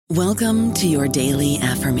Welcome to your daily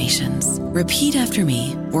affirmations. Repeat after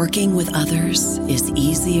me. Working with others is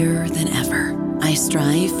easier than ever. I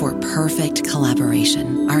strive for perfect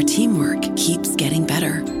collaboration. Our teamwork keeps getting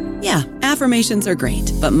better. Yeah, affirmations are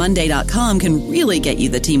great, but Monday.com can really get you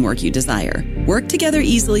the teamwork you desire. Work together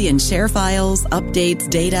easily and share files, updates,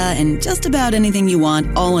 data, and just about anything you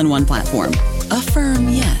want all in one platform. Affirm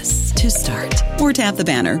yes to start, or tap the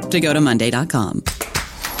banner to go to Monday.com.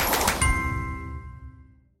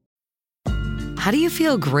 How do you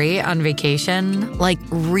feel great on vacation? Like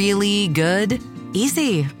really good?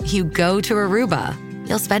 Easy. You go to Aruba.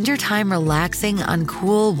 You'll spend your time relaxing on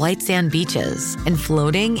cool white sand beaches and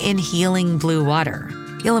floating in healing blue water.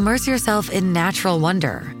 You'll immerse yourself in natural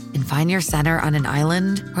wonder and find your center on an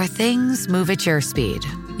island where things move at your speed.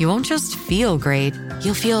 You won't just feel great,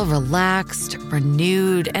 you'll feel relaxed,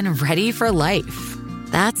 renewed, and ready for life.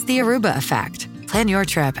 That's the Aruba effect. Plan your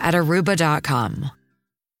trip at Aruba.com.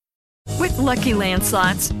 With Lucky Land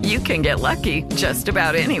Slots, you can get lucky just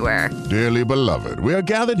about anywhere. Dearly beloved, we are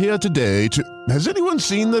gathered here today to... Has anyone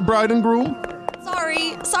seen the bride and groom?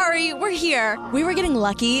 Sorry, we're here. We were getting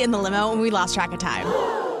lucky in the limo and we lost track of time.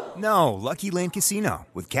 No, Lucky Land Casino,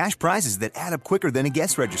 with cash prizes that add up quicker than a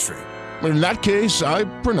guest registry. In that case, I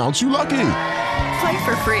pronounce you lucky. Play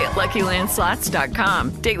for free at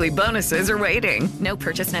LuckyLandSlots.com. Daily bonuses are waiting. No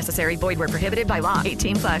purchase necessary. Void where prohibited by law.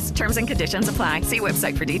 18+. Terms and conditions apply. See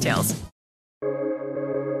website for details.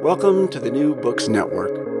 Welcome to the New Books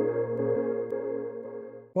Network.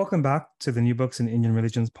 Welcome back to the New Books in Indian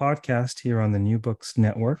Religions podcast here on the New Books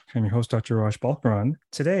Network. I'm your host, Dr. Raj Balkaran.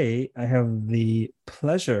 Today, I have the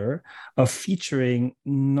pleasure of featuring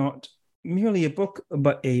not merely a book,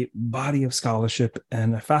 but a body of scholarship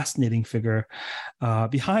and a fascinating figure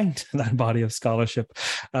behind that body of scholarship,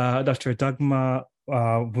 Dr. Dagmar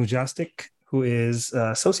Vujastic, who is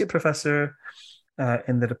Associate Professor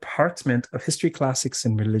in the Department of History, Classics,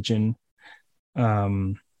 and Religion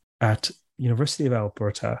at University of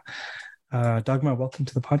Alberta. Dagmar, welcome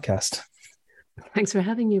to the podcast. Thanks for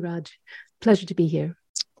having me, Raj. Pleasure to be here.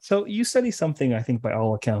 So you study something, I think, by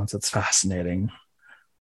all accounts, that's fascinating.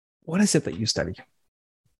 What is it that you study?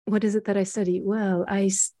 What is it that I study? Well,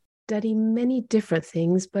 I study many different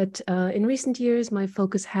things, but in recent years, my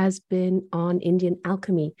focus has been on Indian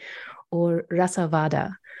alchemy or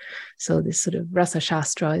Rasavada. So this sort of Rasa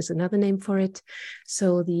Shastra is another name for it.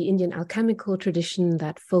 So the Indian alchemical tradition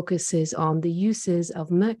that focuses on the uses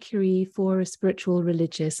of mercury for spiritual,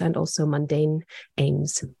 religious, and also mundane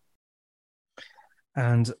aims.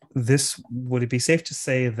 And would it be safe to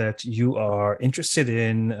say that you are interested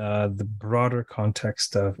in the broader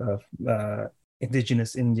context of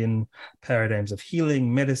indigenous Indian paradigms of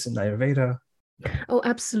healing, medicine, Ayurveda? Oh,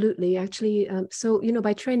 absolutely. Actually,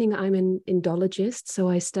 by training, I'm an Indologist. So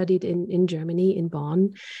I studied in Germany, in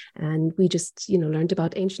Bonn, and we just, learned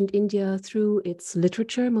about ancient India through its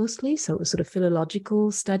literature mostly. So it was sort of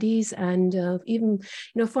philological studies. And even,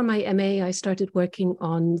 for my MA, I started working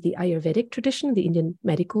on the Ayurvedic tradition, the Indian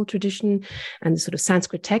medical tradition, and the sort of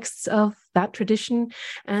Sanskrit texts of that tradition.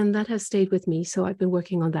 And that has stayed with me. So I've been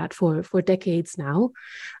working on that for decades now.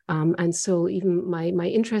 And so even my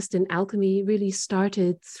interest in alchemy really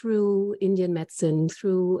started through Indian medicine,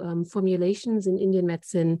 through formulations in Indian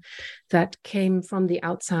medicine that came from the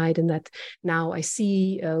outside and that now I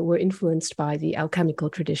see were influenced by the alchemical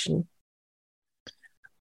tradition.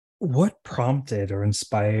 What prompted or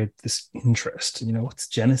inspired this interest? What's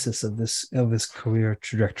the genesis of this career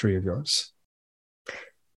trajectory of yours?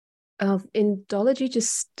 Of Indology,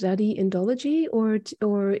 just study Indology,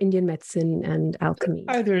 or Indian medicine and alchemy?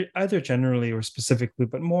 Either generally or specifically,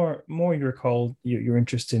 but more you recall your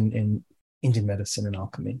interest in Indian medicine and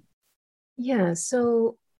alchemy. Yeah,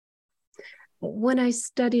 so when I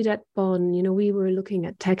studied at Bonn, we were looking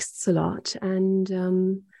at texts a lot,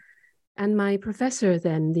 and my professor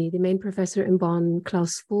then, the main professor in Bonn,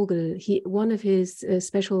 Klaus Vogel, one of his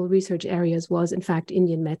special research areas was, in fact,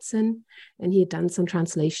 Indian medicine, and he had done some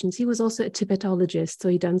translations. He was also a Tibetologist, so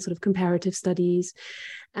he'd done sort of comparative studies.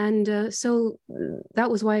 And so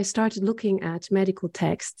that was why I started looking at medical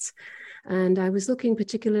texts. And I was looking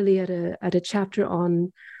particularly at a chapter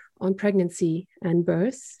on pregnancy and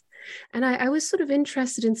birth. And I was sort of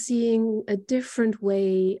interested in seeing a different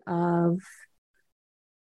way of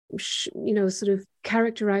sort of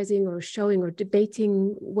characterizing or showing or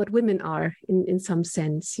debating what women are in some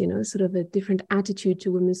sense, sort of a different attitude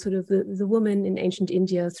to women, sort of the woman in ancient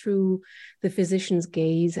India through the physician's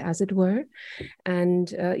gaze, as it were. And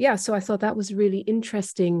so I thought that was a really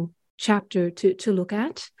interesting chapter to look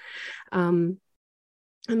at. And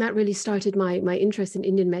and that really started my interest in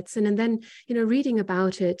Indian medicine. And then, reading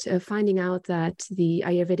about it, finding out that the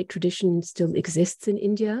Ayurvedic tradition still exists in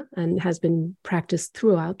India and has been practiced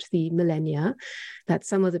throughout the millennia, that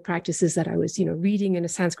some of the practices that I was, reading in a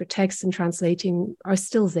Sanskrit text and translating are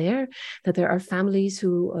still there, that there are families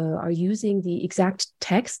who are using the exact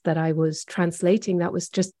text that I was translating. That was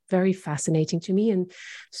just very fascinating to me. And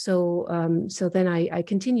so then I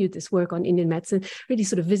continued this work on Indian medicine, really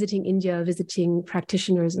sort of visiting India, visiting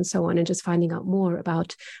practitioners and so on, and just finding out more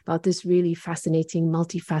about this really fascinating,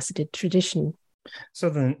 multifaceted tradition. So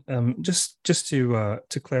then, just to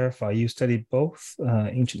clarify, you studied both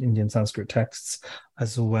ancient Indian Sanskrit texts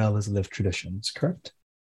as well as lived traditions, correct?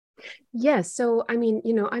 Yes. So, I mean,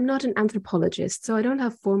 I'm not an anthropologist, so I don't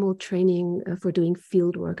have formal training for doing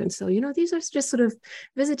field work. And so, these are just sort of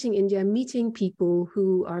visiting India, meeting people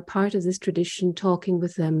who are part of this tradition, talking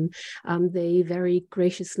with them. They very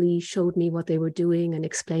graciously showed me what they were doing and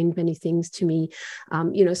explained many things to me.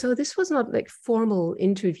 So this was not like formal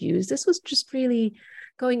interviews. This was just really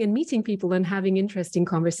going and meeting people and having interesting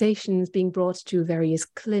conversations, being brought to various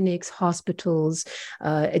clinics, hospitals,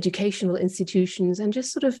 educational institutions, and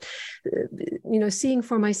just sort of, seeing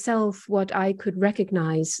for myself what I could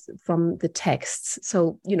recognize from the texts.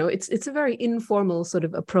 So, it's a very informal sort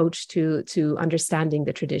of approach to understanding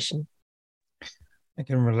the tradition. I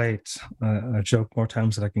can relate. I joke more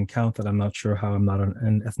times than I can count that I'm not sure how I'm not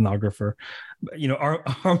an ethnographer, but,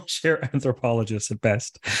 armchair anthropologist at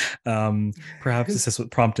best. Perhaps this is what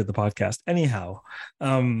prompted the podcast. Anyhow,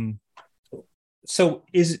 so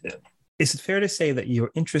is it fair to say that your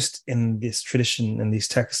interest in this tradition and these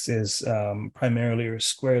texts is primarily or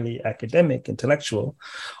squarely academic, intellectual,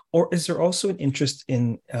 or is there also an interest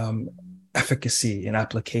in efficacy, in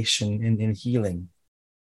application, in healing?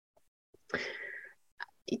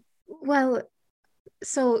 Well,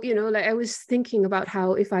 so, like I was thinking about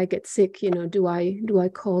how if I get sick, do I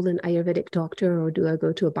call an Ayurvedic doctor or do I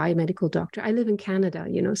go to a biomedical doctor? I live in Canada,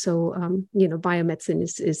 so, biomedicine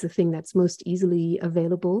is the thing that's most easily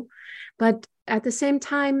available. But at the same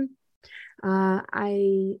time,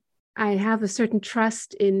 I have a certain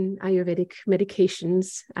trust in Ayurvedic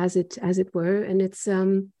medications, as it were, and it's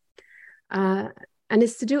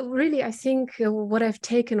to do really, I think what I've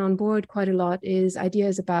taken on board quite a lot is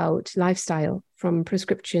ideas about lifestyle from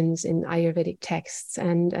prescriptions in Ayurvedic texts.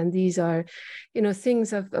 And these are,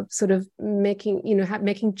 things of sort of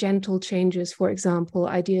making gentle changes, for example,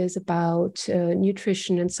 ideas about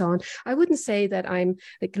nutrition and so on. I wouldn't say that I'm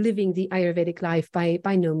like living the Ayurvedic life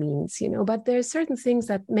by no means, but there are certain things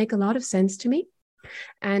that make a lot of sense to me.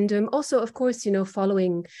 And also, of course,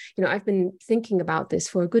 following, I've been thinking about this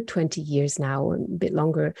for a good 20 years now, a bit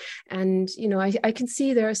longer. And, I can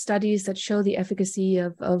see there are studies that show the efficacy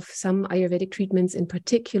of some Ayurvedic treatments, in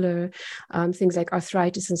particular, things like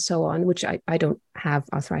arthritis and so on, which I don't have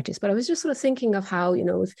arthritis. But I was just sort of thinking of how,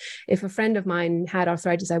 if a friend of mine had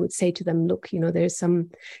arthritis, I would say to them, look, there's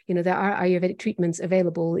some, there are Ayurvedic treatments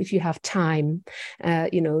available if you have time,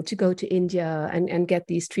 to go to India and get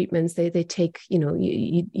these treatments. They take,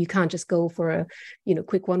 you can't just go for a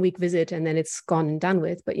quick 1 week visit and then it's gone and done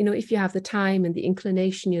with. But if you have the time and the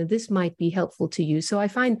inclination, this might be helpful to you. So I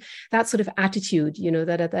find that sort of attitude,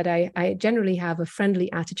 that I generally have a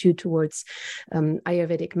friendly attitude towards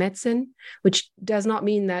Ayurvedic medicine, which does not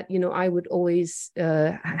mean that I would always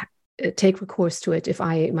take recourse to it if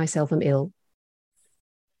I myself am ill.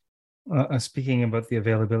 Speaking about the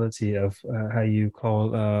availability of how you call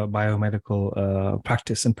biomedical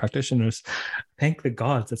practice and practitioners, thank the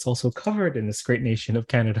gods it's also covered in this great nation of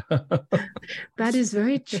Canada. That is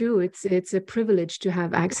very true. It's a privilege to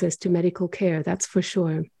have access to medical care. That's for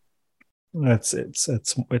sure.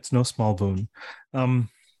 It's no small boon.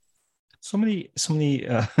 So many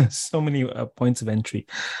points of entry.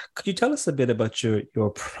 Could you tell us a bit about your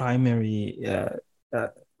primary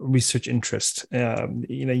research interest,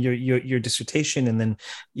 your dissertation, and then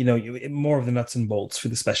more of the nuts and bolts for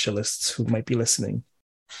the specialists who might be listening?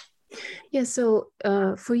 Yeah, so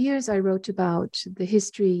for years I wrote about the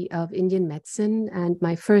history of Indian medicine, and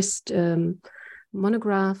my first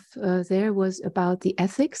monograph there was about the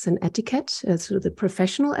ethics and etiquette, so the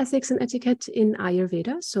professional ethics and etiquette in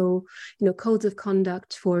Ayurveda. So, codes of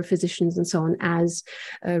conduct for physicians and so on, as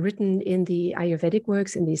written in the Ayurvedic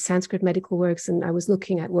works, in the Sanskrit medical works. And I was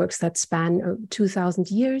looking at works that span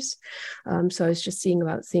 2,000 years. So I was just seeing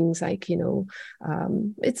about things like,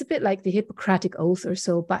 it's a bit like the Hippocratic Oath or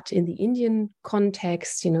so, but in the Indian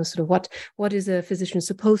context, sort of what is a physician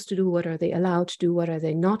supposed to do? What are they allowed to do? What are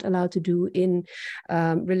they not allowed to do in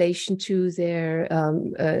relation to their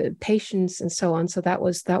patients and so on. So that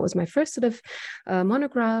was my first sort of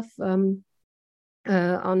monograph.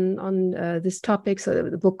 on this topic, so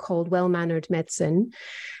the book called Well-Mannered Medicine.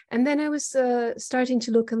 And then I was starting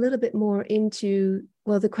to look a little bit more into,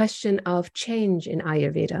 well, the question of change in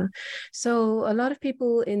Ayurveda. So a lot of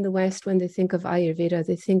people in the West, when they think of Ayurveda,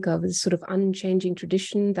 they think of this sort of unchanging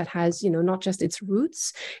tradition that has, not just its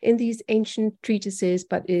roots in these ancient treatises,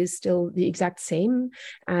 but is still the exact same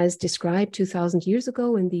as described 2,000 years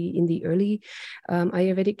ago in the early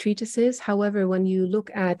Ayurvedic treatises. However, when you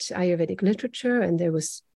look at Ayurvedic literature, and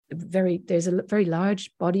there's a very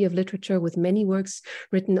large body of literature with many works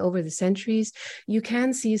written over the centuries, you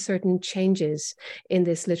can see certain changes in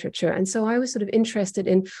this literature. And so I was sort of interested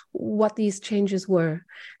in what these changes were.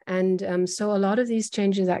 And so a lot of these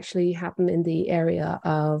changes actually happen in the area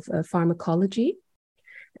of pharmacology.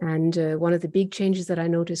 And one of the big changes that I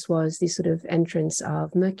noticed was the sort of entrance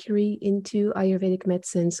of mercury into Ayurvedic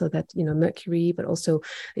medicine, so that, mercury, but also,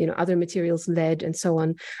 other materials, lead and so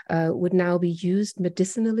on, would now be used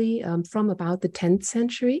medicinally from about the 10th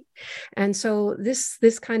century. And so this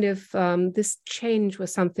kind of, this change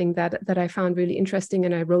was something that I found really interesting.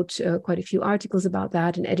 And I wrote quite a few articles about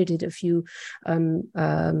that and edited a few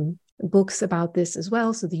books about this as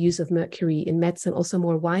well. So the use of mercury in medicine also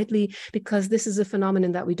more widely, because this is a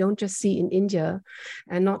phenomenon that we don't just see in India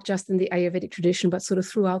and not just in the Ayurvedic tradition, but sort of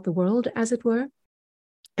throughout the world, as it were.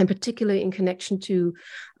 And particularly in connection to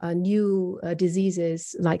new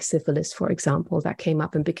diseases like syphilis, for example, that came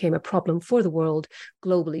up and became a problem for the world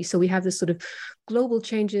globally. So we have this sort of global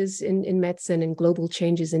changes in medicine and global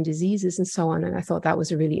changes in diseases and so on. And I thought that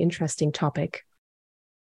was a really interesting topic.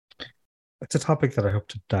 It's a topic that I hope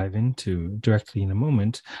to dive into directly in a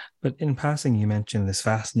moment. But in passing, you mentioned this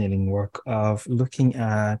fascinating work of looking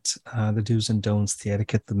at the do's and don'ts, the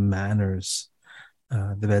etiquette, the manners,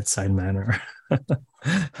 the bedside manner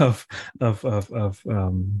of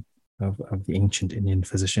the ancient Indian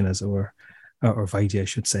physician, as it were, or Vaidya, I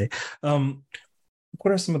should say.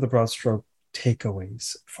 What are some of the broad stroke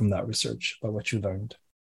takeaways from that research about what you learned?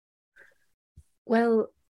 Well,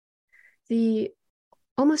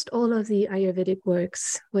 almost all of the Ayurvedic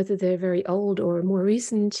works, whether they're very old or more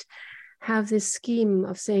recent, have this scheme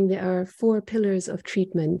of saying there are 4 pillars of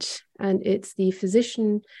treatment, and it's the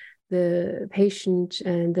physician, the patient,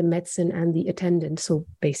 and the medicine, and the attendant. So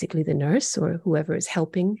basically the nurse or whoever is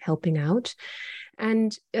helping out.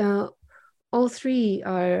 And all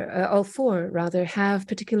 4 rather, have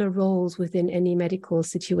particular roles within any medical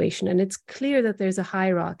situation. And it's clear that there's a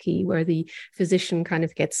hierarchy where the physician kind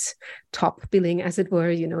of gets top billing, as it were.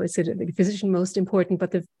 It's the physician most important,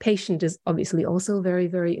 but the patient is obviously also very,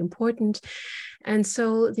 very important. And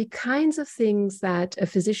so the kinds of things that a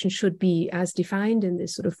physician should be, as defined in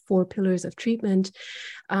this sort of 4 pillars of treatment,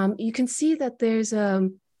 you can see that there's a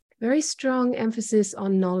very strong emphasis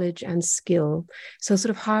on knowledge and skill. So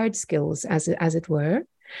sort of hard skills, as it were,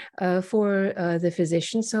 for the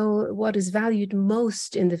physician. So what is valued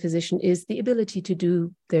most in the physician is the ability to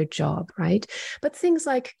do their job, right? But things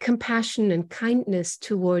like compassion and kindness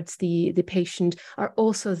towards the patient are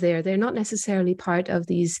also there. They're not necessarily part of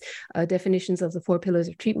these definitions of the 4 pillars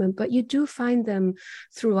of treatment, but you do find them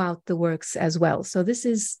throughout the works as well. So this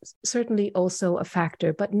is certainly also a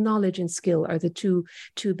factor, but knowledge and skill are the two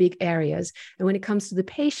big areas. And when it comes to the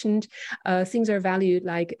patient, things are valued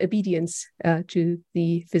like obedience to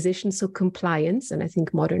the physician, so compliance. And I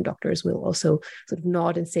think modern doctors will also sort of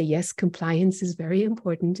nod and say, yes, compliance is very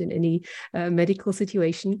important in any medical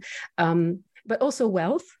situation, but also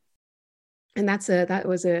wealth. And that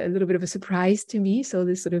was a little bit of a surprise to me. So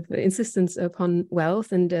this sort of insistence upon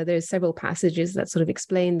wealth, and there's several passages that sort of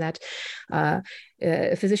explain that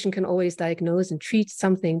a physician can always diagnose and treat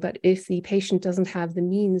something, but if the patient doesn't have the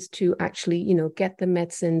means to actually, get the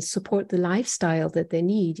medicine, support the lifestyle that they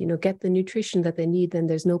need, get the nutrition that they need, then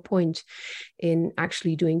there's no point in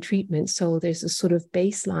actually doing treatment. So there's a sort of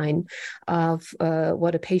baseline of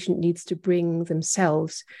what a patient needs to bring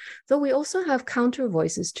themselves. Though we also have counter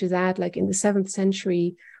voices to that, like in the 7th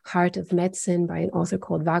century Heart of Medicine by an author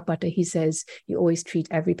called Vagbhata. He says you always treat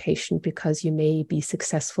every patient because you may be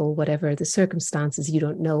successful, whatever the circumstances, you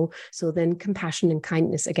don't know. So then compassion and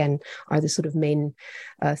kindness, again, are the sort of main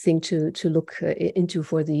thing to look into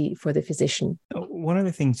for the physician. One of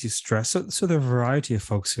the things you stress, so there are a variety of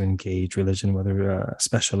folks who engage religion, whether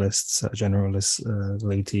specialists, generalists,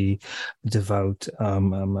 laity, devout,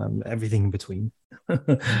 everything in between.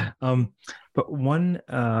 But one...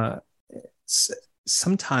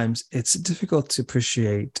 sometimes it's difficult to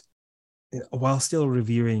appreciate, while still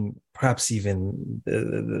revering perhaps even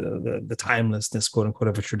the timelessness, quote unquote,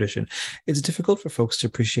 of a tradition. It's difficult for folks to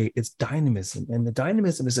appreciate its dynamism, and the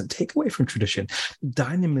dynamism isn't take away from tradition.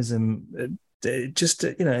 Dynamism,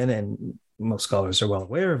 and most scholars are well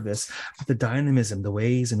aware of this, but the dynamism, the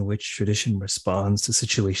ways in which tradition responds to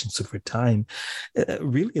situations over time,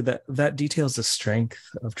 really that details the strength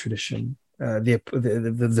of tradition. The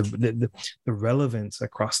relevance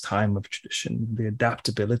across time of tradition, the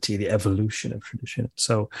adaptability, the evolution of tradition.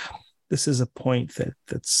 So, this is a point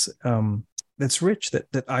that's rich.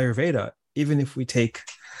 That Ayurveda, even if we take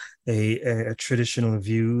a traditional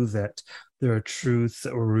view that there are truths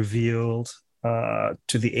that were revealed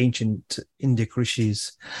to the ancient Indic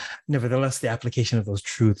rishis, nevertheless, the application of those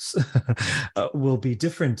truths will be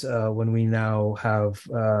different when we now have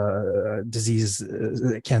disease,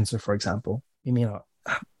 cancer, for example. We may not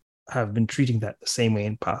have been treating that the same way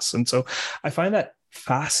in past. And so I find that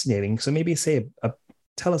fascinating. So maybe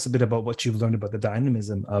tell us a bit about what you've learned about the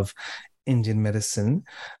dynamism of Indian medicine,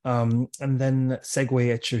 and then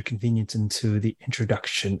segue at your convenience into the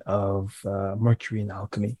introduction of mercury in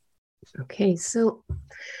alchemy. Okay, so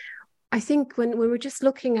I think when we're just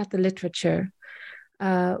looking at the literature,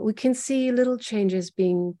 we can see little changes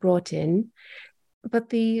being brought in, but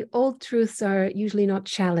the old truths are usually not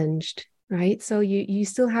challenged, right? So you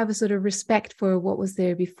still have a sort of respect for what was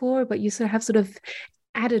there before, but you sort of have sort of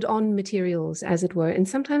added on materials, as it were, and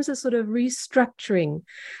sometimes a sort of restructuring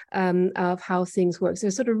of how things work. So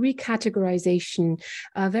sort of recategorization.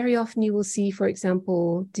 Very often you will see, for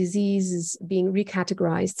example, diseases being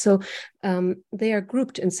recategorized. So they are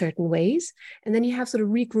grouped in certain ways, and then you have sort of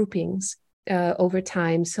regroupings over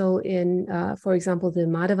time. So in, for example, the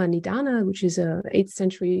Madhava Nidana, which is a 8th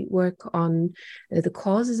century work on the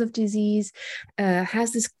causes of disease,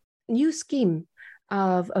 has this new scheme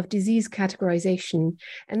of disease categorization,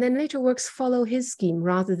 and then later works follow his scheme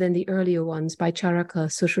rather than the earlier ones by Charaka,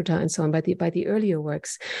 Sushruta, and so on, by the earlier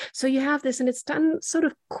works. So you have this, and it's done sort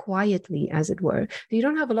of quietly, as it were. You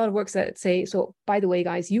don't have a lot of works that say, so by the way,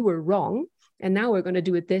 guys, you were wrong, and now we're going to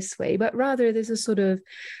do it this way. But rather, there's a sort of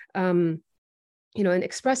an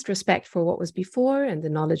expressed respect for what was before and the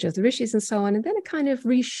knowledge of the rishis and so on, and then a kind of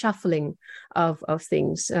reshuffling of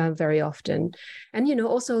things very often. And,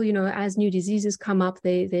 also, as new diseases come up,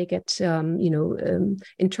 they get,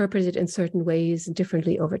 interpreted in certain ways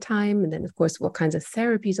differently over time. And then, of course, what kinds of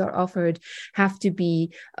therapies are offered have to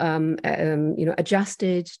be,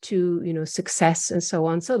 adjusted to, success and so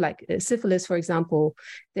on. So like syphilis, for example,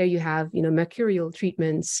 there you have, mercurial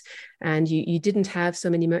treatments, and you didn't have so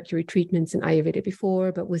many mercury treatments in Ayurveda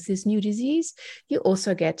before, but with this new disease, you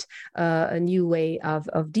also get a new way of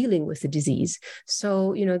dealing with the disease.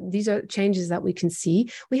 So, these are changes that we can see.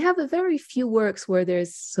 We have a very few works where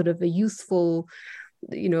there's sort of a youthful,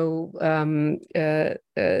 thinking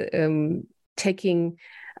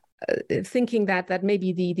that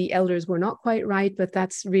maybe the elders were not quite right, but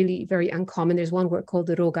that's really very uncommon. There's one work called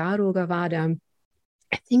the Rogavada.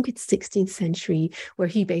 I think it's 16th century, where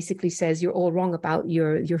he basically says you're all wrong about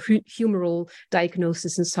your humoral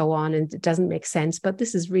diagnosis and so on, and it doesn't make sense. But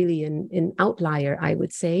this is really an outlier, I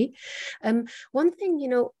would say. One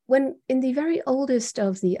thing, when in the very oldest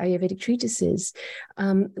of the Ayurvedic treatises,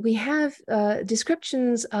 we have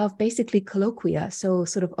descriptions of basically colloquia, so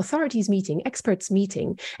sort of authorities meeting, experts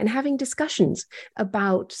meeting, and having discussions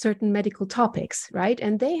about certain medical topics, right?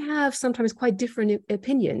 And they have sometimes quite different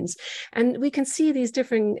opinions. And we can see these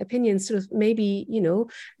different opinions sort of maybe,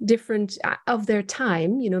 different of their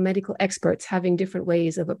time, medical experts having different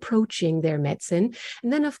ways of approaching their medicine.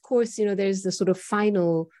 And then, of course, there's the sort of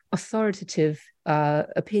final authoritative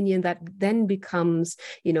opinion that then becomes,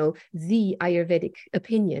 the Ayurvedic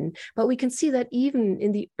opinion. But we can see that even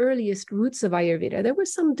in the earliest roots of Ayurveda, there were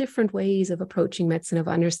some different ways of approaching medicine, of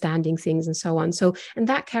understanding things and so on. So, and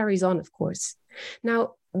that carries on, of course.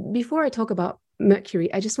 Now, before I talk about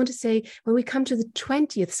mercury, I just want to say, when we come to the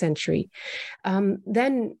 20th century,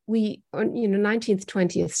 then we, 19th,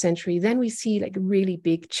 20th century, then we see like really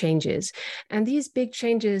big changes. And these big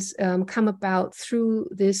changes come about through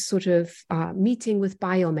this sort of meeting with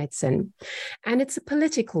biomedicine. And it's a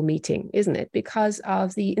political meeting, isn't it? Because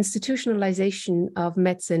of the institutionalization of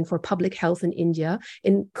medicine for public health in India,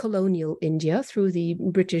 in colonial India through the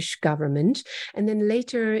British government, and then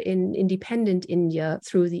later in independent India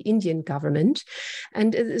through the Indian government.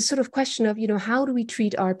 And a sort of question of, how do we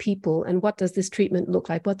treat our people, and what does this treatment look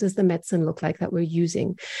like? What does the medicine look like that we're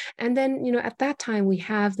using? And then, at that time, we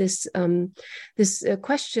have this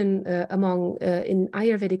question among in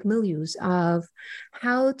Ayurvedic milieus of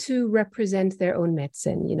how to represent their own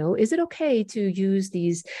medicine. Is it okay to use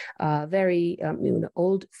these very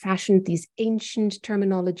old-fashioned, these ancient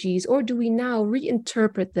terminologies, or do we now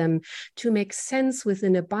reinterpret them to make sense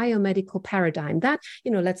within a biomedical paradigm that,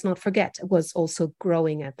 let's not forget, was also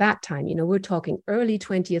growing at that time. We're talking early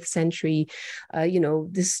 20th century.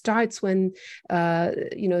 This starts when,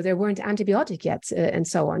 there weren't antibiotic yet and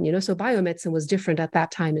so on, so biomedicine was different at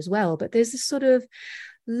that time as well. But there's this sort of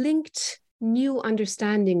linked new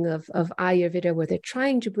understanding of Ayurveda, where they're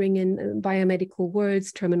trying to bring in biomedical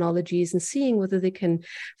words, terminologies, and seeing whether they can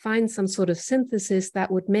find some sort of synthesis that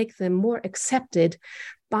would make them more accepted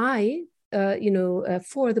by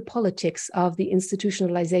for the politics of the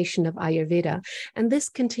institutionalization of Ayurveda. And this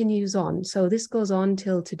continues on. So this goes on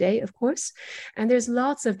till today, of course. And there's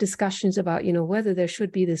lots of discussions about, whether there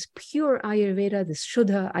should be this pure Ayurveda, this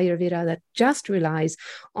Shuddha Ayurveda that just relies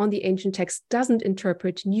on the ancient text, doesn't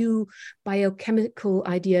interpret new biochemical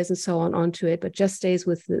ideas and so on onto it, but just stays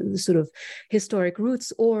with the sort of historic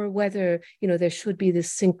roots, or whether, there should be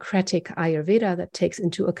this syncretic Ayurveda that takes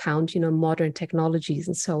into account, modern technologies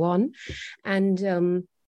and so on. And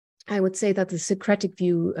I would say that the Socratic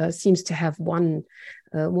view seems to have won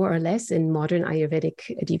more or less in modern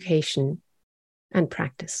Ayurvedic education and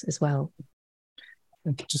practice as well.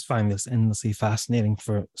 I just find this endlessly fascinating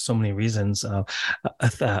for so many reasons.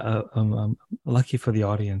 Lucky for the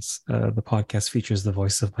audience, the podcast features the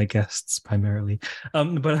voice of my guests primarily,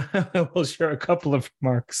 but I will share a couple of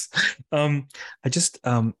remarks.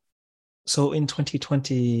 So in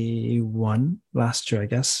 2021, last year, I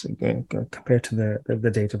guess, compared to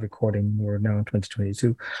the date of recording, we're now in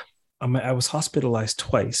 2022. I was hospitalized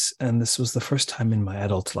twice, and this was the first time in my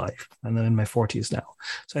adult life, and I'm in my 40s now.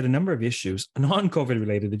 So I had a number of issues, non-COVID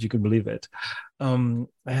related, if you could believe it. I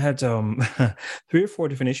had 3 or 4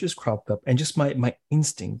 different issues cropped up, and just my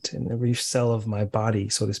instinct in every cell of my body,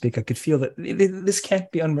 so to speak, I could feel that this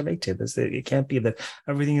can't be unrelated. It can't be that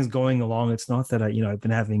everything is going along. It's not that I've been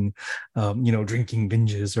having, drinking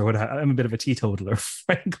binges or what. I'm a bit of a teetotaler,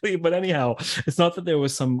 frankly. But anyhow, it's not that there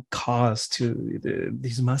was some cause to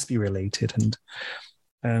these must be related.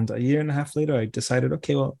 And a year and a half later, I decided,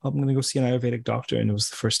 okay, well, I'm going to go see an Ayurvedic doctor, and it was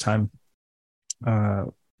the first time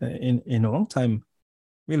in a long time.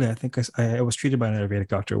 Really, I think I was treated by an Ayurvedic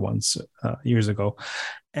doctor once years ago,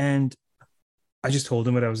 and I just told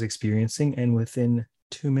him what I was experiencing, and within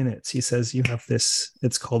 2 minutes, he says, "You have this.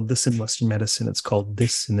 It's called this in Western medicine. It's called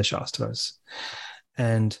this in the Shastras,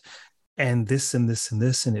 and this and this and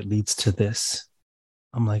this, and it leads to this."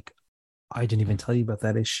 I'm like, I didn't even tell you about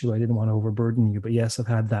that issue. I didn't want to overburden you, but yes, I've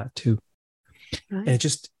had that too. Right.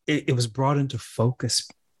 And it was brought into focus,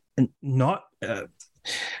 and not at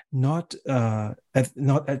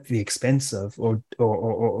the expense of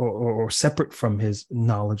or separate from his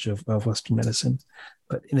knowledge of Western medicine,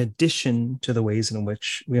 but in addition to the ways in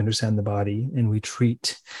which we understand the body and we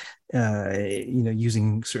treat,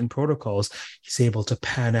 using certain protocols, he's able to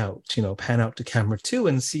pan out to camera 2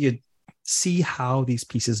 and see how these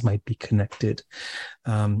pieces might be connected,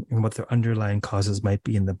 and what their underlying causes might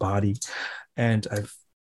be in the body. And I've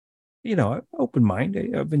open mind.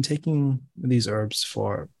 I've been taking these herbs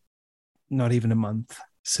for not even a month.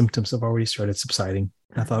 Symptoms have already started subsiding.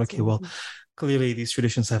 I thought, okay, well, clearly these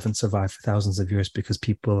traditions haven't survived for thousands of years because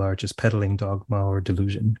people are just peddling dogma or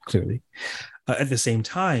delusion, clearly. At the same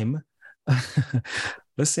time,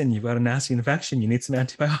 listen, you've got a nasty infection. You need some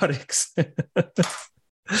antibiotics.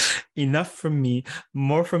 Enough from me,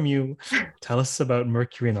 more from you. Tell us about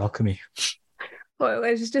mercury and alchemy. Well,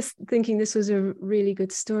 I was just thinking this was a really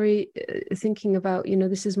good story, thinking about,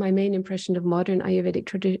 this is my main impression of modern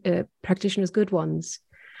Ayurvedic practitioners, good ones.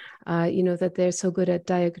 That they're so good at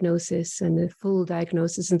diagnosis and the full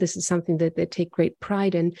diagnosis. And this is something that they take great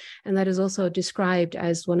pride in. And that is also described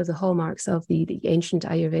as one of the hallmarks of the ancient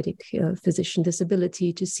Ayurvedic physician, this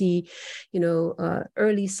ability to see,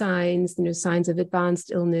 early signs, signs of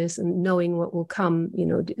advanced illness and knowing what will come,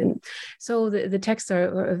 And so the texts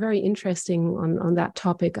are very interesting on that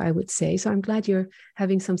topic, I would say. So I'm glad you're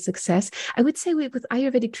having some success. I would say with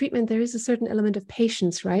Ayurvedic treatment, there is a certain element of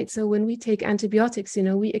patience, right? So when we take antibiotics,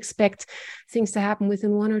 we expect things to happen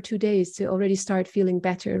within 1 or 2 days to already start feeling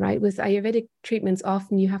better, right? With Ayurvedic treatments,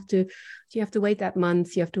 often you have to wait that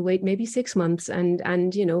month, you have to wait maybe 6 months, and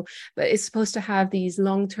but it's supposed to have these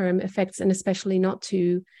long-term effects, and especially not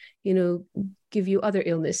to, give you other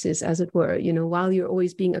illnesses, as it were, while you're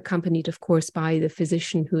always being accompanied, of course, by the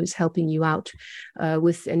physician who is helping you out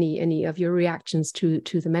with any of your reactions to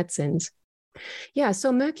the medicines. Yeah,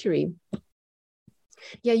 so mercury.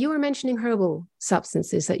 Yeah, you were mentioning herbal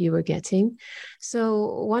substances that you were getting.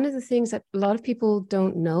 So one of the things that a lot of people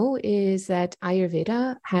don't know is that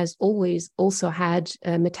Ayurveda has always also had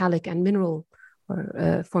metallic and mineral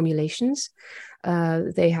formulations.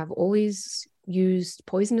 They have always used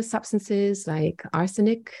poisonous substances like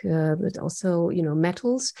arsenic, but also,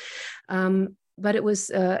 metals. but it was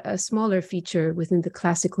a smaller feature within the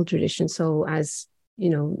classical tradition. So as,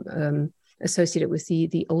 associated with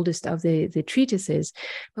the oldest of the treatises.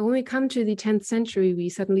 But when we come to the 10th century, we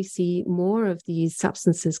suddenly see more of these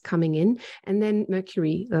substances coming in, and then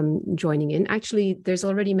mercury joining in. Actually, there's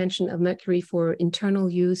already mention of mercury for internal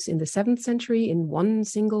use in the 7th century in one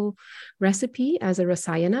single recipe as a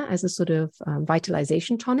rasayana, as a sort of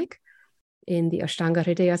vitalization tonic in the Ashtanga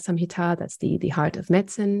Hridaya Samhita. That's the heart of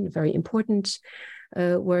medicine, very important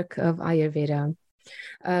work of Ayurveda.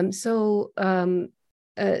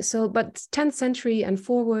 But 10th century and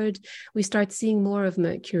forward, we start seeing more of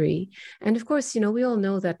mercury. And of course, we all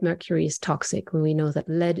know that mercury is toxic, when we know that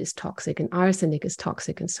lead is toxic and arsenic is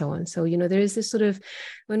toxic and so on. So, there is this sort of,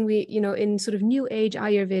 when we, in sort of new age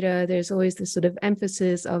Ayurveda, there's always this sort of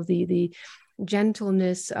emphasis of the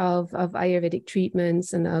gentleness of Ayurvedic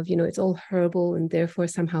treatments and of, it's all herbal and therefore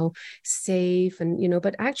somehow safe. And,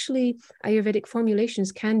 but actually Ayurvedic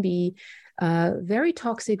formulations can be very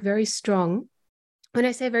toxic, very strong. When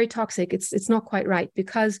I say very toxic, it's not quite right,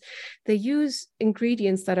 because they use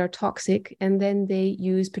ingredients that are toxic, and then they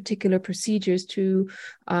use particular procedures to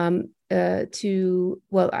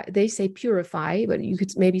they say purify, but you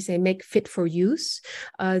could maybe say make fit for use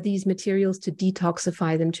these materials, to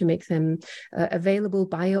detoxify them, to make them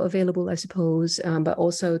bioavailable, I suppose, but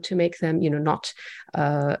also to make them, not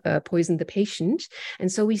poison the patient.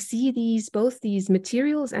 And so we see both these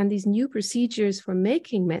materials and these new procedures for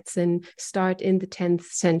making medicine start in the 10th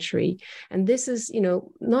century. And this is,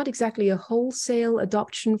 not exactly a wholesale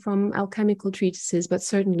adoption from alchemical treatises, but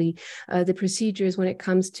certainly the procedures when it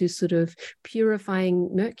comes to sort of purifying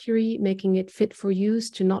mercury, making it fit for use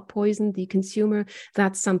to not poison the consumer,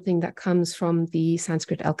 that's something that comes from the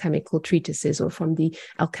Sanskrit alchemical treatises or from the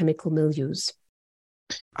alchemical milieus.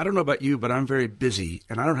 I don't know about you, but I'm very busy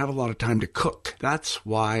and I don't have a lot of time to cook. That's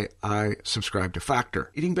why I subscribe to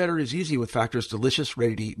Factor. Eating better is easy with Factor's delicious,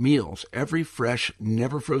 ready-to-eat meals. Every fresh,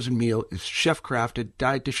 never frozen meal is chef-crafted,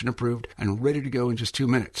 dietitian approved, and ready to go in just 2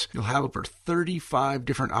 minutes. You'll have over 35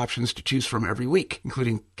 different options to choose from every week,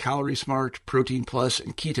 including Calorie Smart, Protein Plus,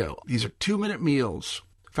 and Keto. These are 2-minute meals.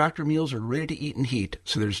 Factor meals are ready to eat and heat,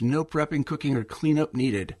 so there's no prepping, cooking, or cleanup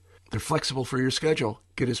needed. They're flexible for your schedule.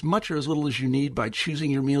 Get as much or as little as you need by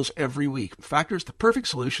choosing your meals every week. Factor is the perfect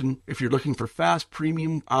solution if you're looking for fast,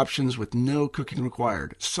 premium options with no cooking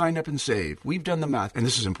required. Sign up and save. We've done the math, and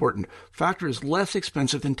this is important. Factor is less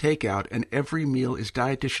expensive than takeout, and every meal is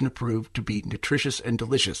dietitian approved to be nutritious and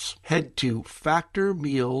delicious. Head to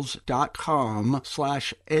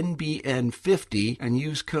factormeals.com/NBN50 and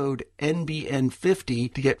use code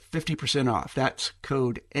NBN50 to get 50% off. That's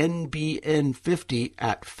code NBN50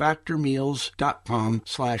 at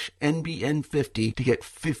factormeals.com/NBN50 to get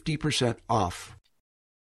 50% off.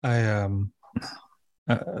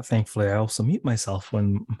 Thankfully, I also mute myself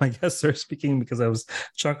when my guests are speaking, because I was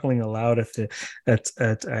chuckling aloud at I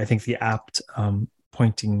think the apt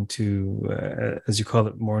pointing to, as you call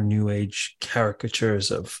it, more new age caricatures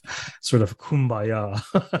of sort of kumbaya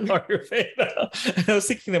Ayurveda. And I was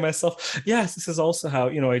thinking to myself, yes, this is also how,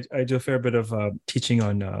 I do a fair bit of teaching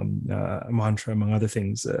on mantra, among other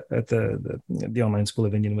things, at the online school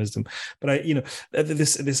of Indian wisdom. But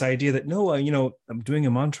this idea that I'm doing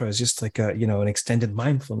a mantra is just like an extended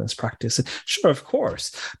mindfulness practice. Sure, of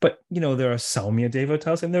course, but there are Saumya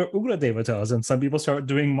Devatas and there are Ugra Devatas, and some people start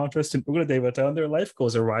doing mantras to Ugra Devata and their life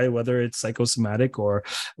goes awry, whether it's psychosomatic or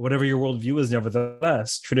whatever your worldview is.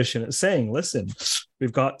 Nevertheless, tradition is saying, listen,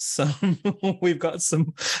 we've got some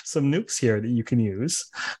nukes here that you can use.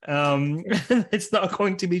 It's not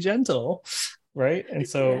going to be gentle, right? And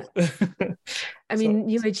so I mean,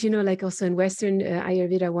 New Age, like also in Western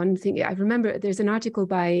Ayurveda, one thing I remember, there's an article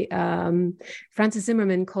by Francis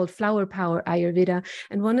Zimmerman called Flower Power Ayurveda.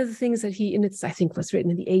 And one of the things that I think was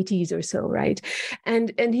written in the 80s or so, right?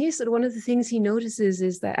 And he said one of the things he notices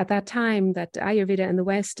is that at that time that Ayurveda in the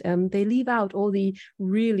West, they leave out all the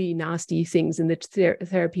really nasty things in the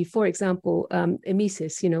therapy. For example,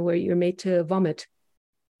 emesis, where you're made to vomit.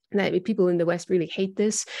 And people in the West really hate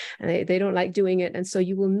this, and they don't like doing it. And so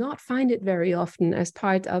you will not find it very often as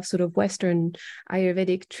part of sort of Western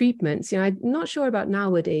Ayurvedic treatments. I'm not sure about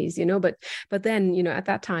nowadays, but then, at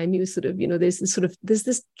that time, you sort of, there's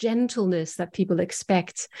this gentleness that people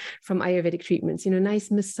expect from Ayurvedic treatments,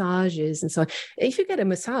 nice massages and so on. If you get a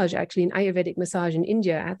massage, actually an Ayurvedic massage in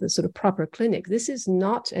India at the sort of proper clinic, this is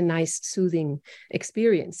not a nice, soothing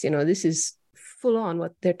experience. This is full on,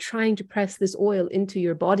 what they're trying to press this oil into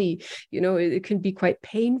your body, it can be quite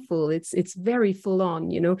painful. It's very full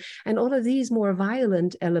on, and all of these more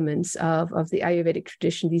violent elements of the Ayurvedic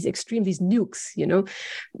tradition, these nukes,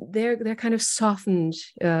 they're kind of softened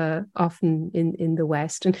often in the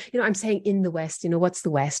West. And, I'm saying in the West, what's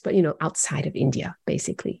the West, but, outside of India,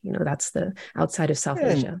 basically, that's the outside of South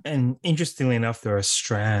Asia. And interestingly enough, there are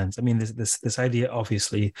strands. I mean, this idea,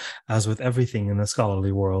 obviously, as with everything in the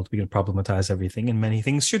scholarly world, we can problematize everything, and many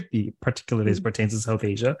things should be, particularly as pertains to South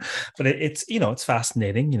Asia. But it's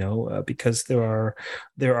fascinating, because there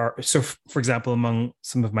are. So, for example, among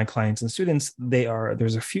some of my clients and students,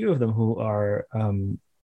 there's a few of them who are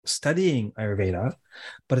studying Ayurveda,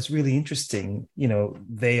 but it's really interesting.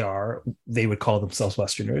 They would call themselves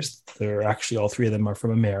Westerners. They're actually, all three of them are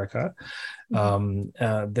from America.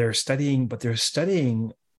 They're studying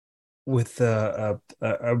with a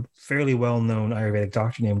fairly well-known Ayurvedic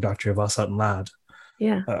doctor named Dr. Vasant Lad.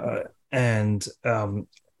 Yeah. And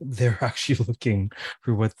they're actually looking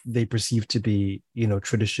for what they perceive to be,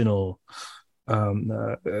 traditional.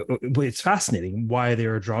 It's fascinating why they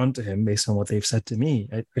are drawn to him based on what they've said to me.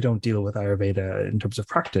 I don't deal with Ayurveda in terms of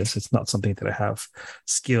practice. It's not something that I have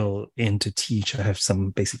skill in to teach. I have some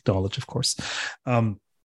basic knowledge, of course.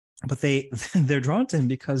 But they're drawn to him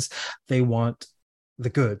because they want the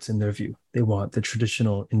goods in their view. They want the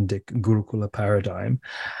traditional Indic Gurukula paradigm.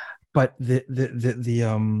 But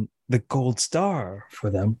the gold star for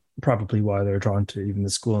them, probably why they're drawn to even the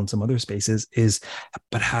school and some other spaces, is,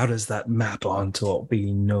 but how does that map onto what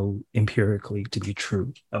we know empirically to be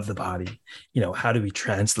true of the body? How do we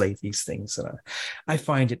translate these things? And I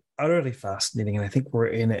find it utterly fascinating. And I think we're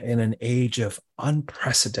in an age of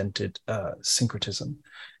unprecedented syncretism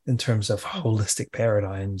in terms of holistic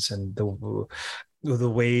paradigms and the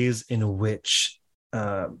ways in which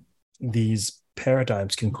these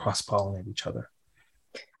paradigms can cross-pollinate each other.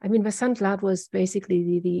 I mean, Vasant Lad was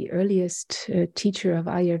basically the earliest teacher of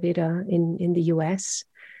Ayurveda in the US,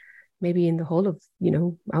 maybe in the whole of,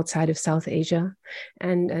 outside of South Asia.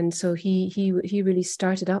 And so he really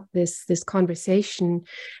started up this conversation.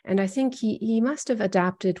 And I think he must have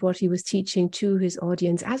adapted what he was teaching to his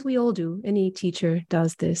audience, as we all do. Any teacher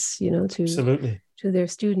does this, Absolutely. To their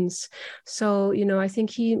students. So, I think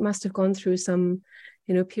he must have gone through some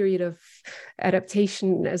period of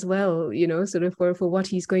adaptation as well, sort of for what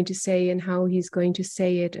he's going to say and how he's going to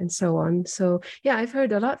say it and so on. So yeah, I've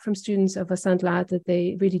heard a lot from students of Vasant Lad that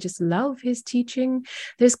they really just love his teaching.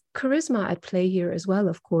 There's charisma at play here as well,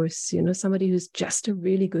 of course, somebody who's just a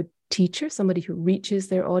really good teacher, somebody who reaches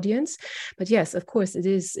their audience. But yes, of course, it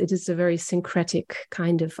is a very syncretic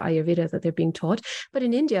kind of Ayurveda that they're being taught. But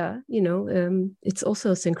in India, it's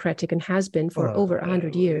also syncretic and has been for over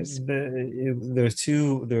 100 years. There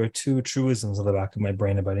are two truisms on the back of my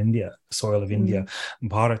brain about India: soil of India,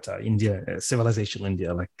 Bharata, India, civilizational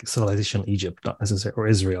India, like civilizational Egypt, not necessarily, or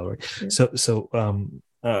Israel, right? Yeah. So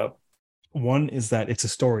one is that it's a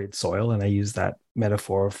storied soil, and I use that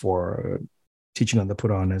metaphor for teaching on the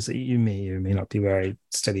Puran, as you may or may not be where I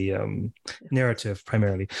study narrative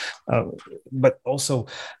primarily, but also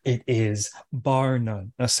it is bar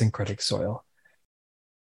none a syncretic soil.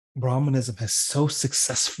 Brahmanism has so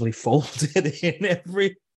successfully folded in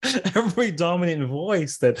every dominant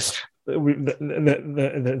voice that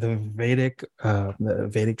the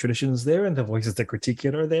Vedic tradition is there, and the voices that critique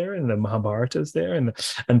it are there, and the Mahabharata is there, and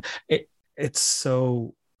it's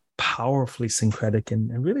so powerfully syncretic,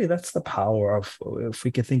 and really that's the power of, if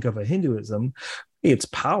we could think of a Hinduism, its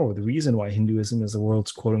power, the reason why Hinduism is the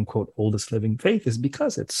world's quote-unquote oldest living faith, is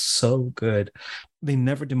because it's so good. They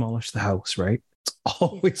never demolish the house, right? It's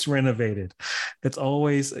always renovated. It's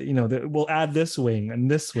always, we'll add this wing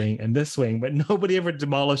and this wing and this wing, but nobody ever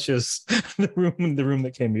demolishes the room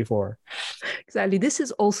that came before. Exactly. This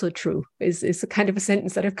is also true, is a kind of a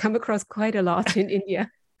sentence that I've come across quite a lot in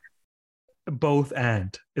India. Both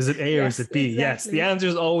and. Is it A or is it B? Exactly. Yes. The answer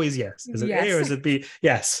is always yes. Is it A or is it B?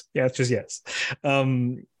 Yes. The answer is yes.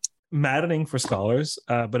 Maddening for scholars,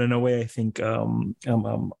 but in a way, I think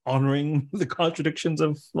honoring the contradictions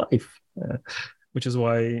of life, which is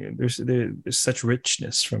why there's such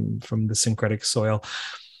richness from the syncretic soil.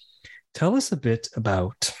 Tell us a bit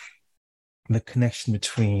about the connection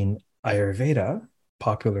between Ayurveda,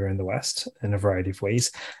 popular in the West in a variety of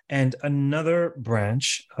ways, and another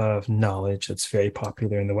branch of knowledge that's very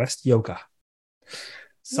popular in the West, yoga.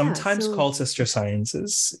 Sometimes called sister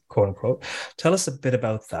sciences, quote unquote. Tell us a bit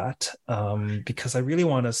about that, because I really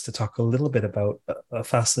want us to talk a little bit about a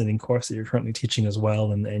fascinating course that you're currently teaching as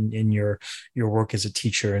well, and in your work as a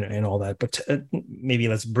teacher and all that. But maybe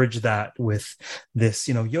let's bridge that with this,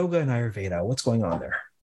 yoga and Ayurveda. What's going on there?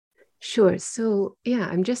 Sure. So, yeah,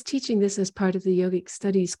 I'm just teaching this as part of the yogic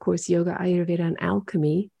studies course, Yoga, Ayurveda, and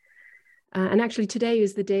Alchemy. And actually, today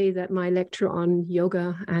is the day that my lecture on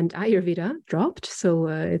yoga and Ayurveda dropped. So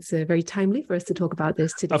it's very timely for us to talk about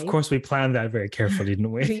this today. Of course, we planned that very carefully,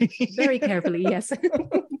 didn't we? Very carefully, yes.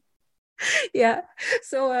 Yeah.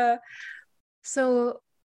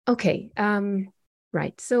 Okay.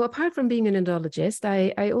 Right. So apart from being an Indologist,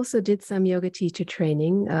 I also did some yoga teacher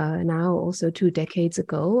training now also 2 decades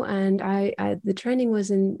ago. And the training was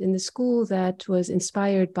in the school that was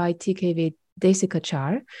inspired by TKV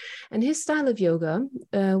Desikachar. And his style of yoga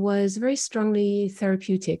was very strongly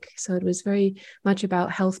therapeutic. So it was very much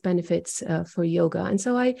about health benefits for yoga. And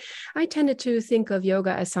so I tended to think of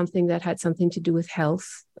yoga as something that had something to do with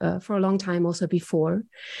health for a long time also before.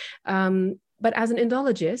 But as an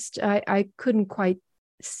Indologist, I couldn't quite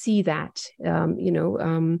see that,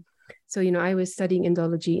 So, I was studying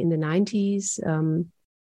Indology in the 90s.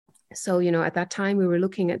 So, at that time, we were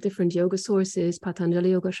looking at different yoga sources,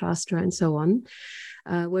 Patanjali Yoga Shastra, and so on,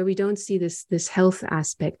 where we don't see this health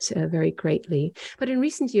aspect very greatly. But in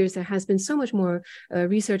recent years, there has been so much more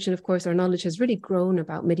research. And of course, our knowledge has really grown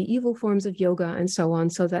about medieval forms of yoga and so on,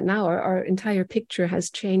 so that now our entire picture has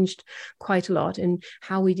changed quite a lot in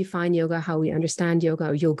how we define yoga, how we understand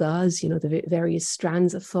yoga, or yogas, the various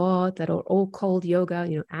strands of thought that are all called yoga,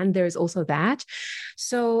 and there's also that.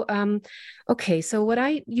 So, okay, so what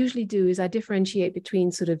I usually do is I differentiate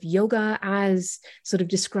between sort of yoga as sort of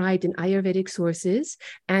described in Ayurvedic sources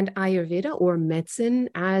and Ayurveda or medicine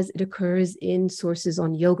as it occurs in sources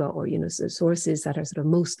on yoga, or, so sources that are sort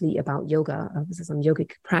of mostly about yoga, some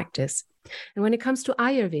yogic practice. And when it comes to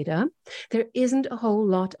Ayurveda, there isn't a whole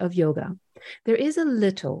lot of yoga. There is a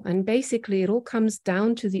little, and basically it all comes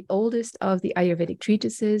down to the oldest of the Ayurvedic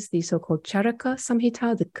treatises, the so-called Charaka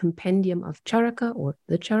Samhita, the compendium of Charaka, or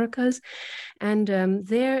the Charakas. And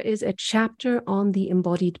there is a chapter on the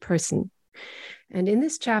embodied person. And in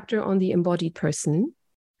this chapter on the embodied person,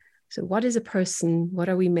 so what is a person? What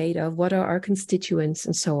are we made of? What are our constituents?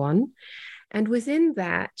 And so on. And within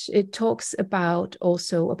that, it talks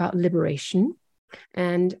also about liberation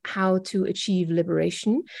and how to achieve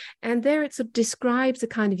liberation. And there it sort of describes a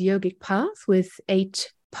kind of yogic path with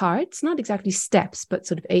 8 parts, not exactly steps, but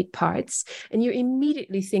sort of 8 parts. And you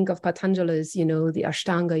immediately think of Patanjali's, the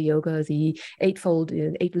Ashtanga yoga, the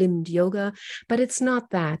 8-limbed yoga, but it's not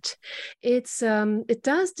that. It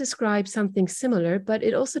does describe something similar, but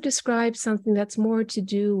it also describes something that's more to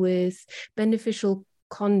do with beneficial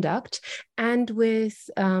conduct and with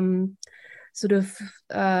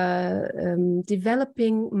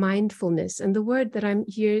developing mindfulness. And the word that I'm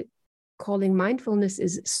here calling mindfulness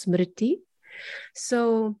is smriti.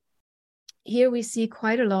 So here we see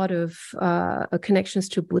quite a lot of connections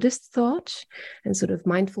to Buddhist thought and sort of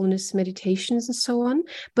mindfulness meditations and so on,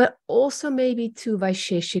 but also maybe to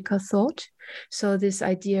Vaisheshika thought. So this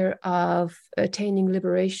idea of attaining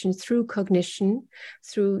liberation through cognition,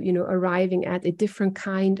 through, arriving at a different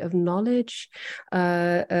kind of knowledge,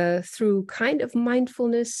 through kind of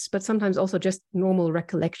mindfulness, but sometimes also just normal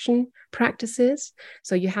recollection practices.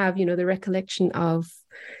 So you have, the recollection of,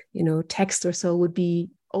 text or so would be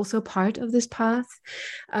also part of this path.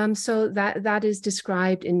 So that is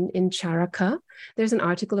described in Charaka. There's an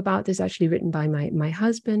article about this actually written by my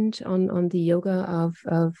husband on the yoga of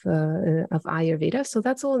Ayurveda. So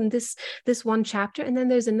that's all in this one chapter. And then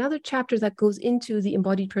there's another chapter that goes into the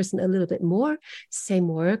embodied person a little bit more. Same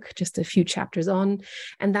work, just a few chapters on.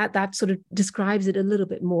 And that sort of describes it a little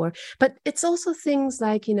bit more. But it's also things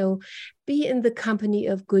like, be in the company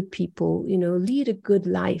of good people, lead a good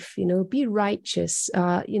life, be righteous,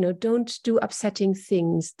 don't do upsetting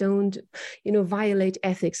things, don't, violate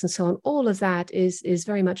ethics and so on. All of that is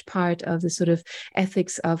very much part of the sort of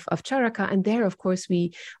ethics of Charaka. And there, of course,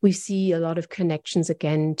 we see a lot of connections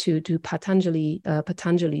again to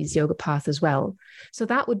Patanjali's yoga path as well. So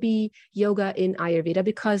that would be yoga in Ayurveda,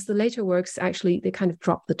 because the later works actually, they kind of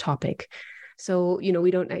drop the topic. So,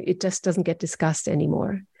 it just doesn't get discussed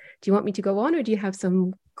anymore. Do you want me to go on, or do you have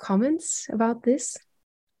some comments about this?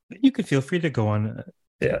 You could feel free to go on.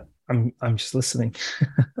 Yeah, I'm just listening.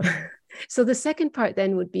 So the second part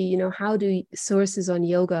then would be, how do sources on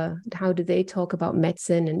yoga, how do they talk about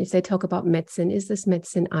medicine? And if they talk about medicine, is this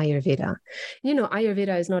medicine Ayurveda?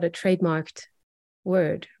 Ayurveda is not a trademarked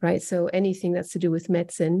word, right? So anything that's to do with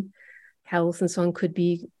medicine, health, and so on could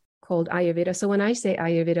be called Ayurveda. So when I say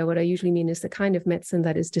Ayurveda, what I usually mean is the kind of medicine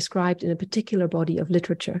that is described in a particular body of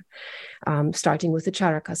literature, starting with the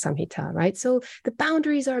Charaka Samhita, right? So the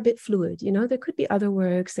boundaries are a bit fluid. You know, there could be other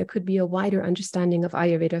works, there could be a wider understanding of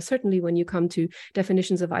Ayurveda. Certainly when you come to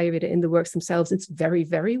definitions of Ayurveda in the works themselves, it's very,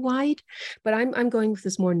 very wide, but I'm going with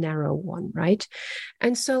this more narrow one, right?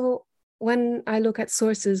 And so when I look at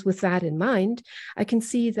sources with that in mind, I can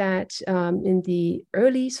see that in the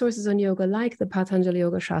early sources on yoga, like the Patanjali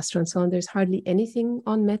Yoga Shastra and so on, there's hardly anything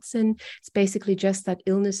on medicine. It's basically just that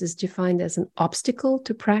illness is defined as an obstacle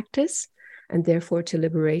to practice and therefore to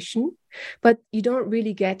liberation. But you don't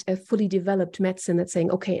really get a fully developed medicine that's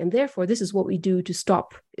saying, okay, and therefore this is what we do to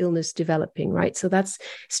stop illness developing, right? So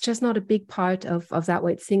it's just not a big part of that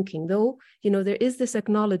way of thinking. Though, you know, there is this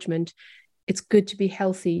acknowledgement it's good to be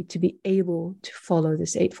healthy, to be able to follow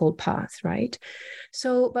this eightfold path, right?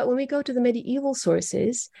 So, but when we go to the medieval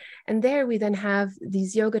sources, and there we then have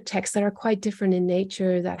these yoga texts that are quite different in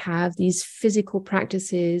nature, that have these physical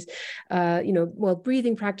practices,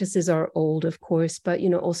 breathing practices are old, of course, but,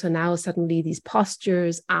 also now suddenly these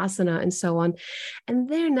postures, asana, and so on. And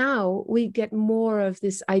there now we get more of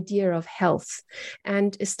this idea of health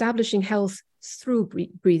and establishing health through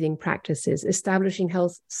breathing practices, establishing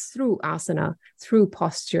health through asana, through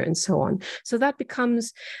posture, and so on. So that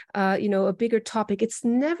becomes, a bigger topic. It's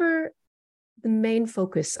never the main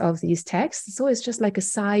focus of these texts. It's always just like a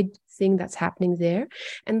side thing that's happening there.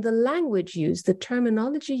 And the language used, the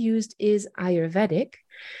terminology used is Ayurvedic,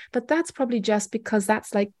 but that's probably just because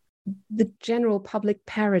that's like the general public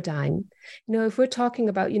paradigm. If we're talking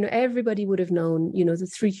about, everybody would have known, the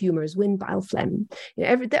three humors, wind, bile, phlegm.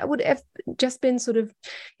 That would have just been sort of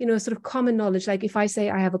common knowledge. Like if I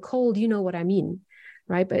say I have a cold, you know what I mean,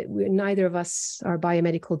 right? But neither of us are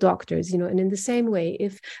biomedical doctors, and in the same way,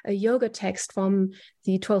 if a yoga text from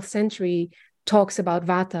the 12th century talks about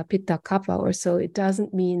vata, pitta, kapha or so, it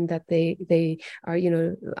doesn't mean that they are,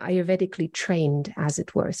 Ayurvedically trained, as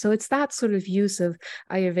it were. So it's that sort of use of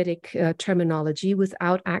Ayurvedic terminology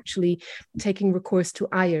without actually taking recourse to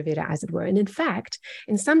Ayurveda, as it were. And in fact,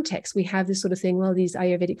 in some texts, we have this sort of thing, well, these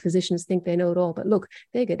Ayurvedic physicians think they know it all, but look,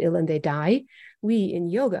 they get ill and they die. We in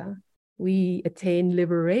yoga, we attain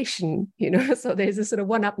liberation, so there's a sort of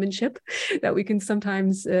one-upmanship that we can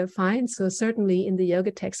sometimes find. So certainly in the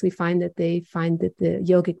yoga text, we find that they find that the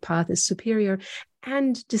yogic path is superior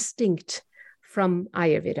and distinct from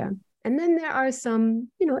Ayurveda. And then there are some,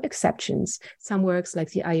 exceptions. Some works like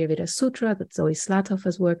the Ayurveda Sutra that Zoe Slatov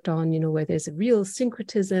has worked on, where there's a real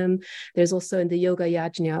syncretism. There's also in the Yoga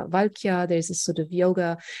Yajna Valkya, there's a sort of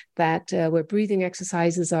yoga that where breathing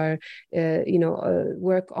exercises are,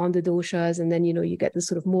 work on the doshas. And then, you get the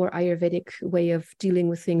sort of more Ayurvedic way of dealing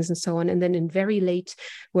with things and so on. And then in very late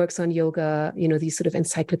works on yoga, these sort of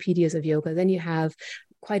encyclopedias of yoga, then you have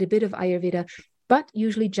quite a bit of Ayurveda, but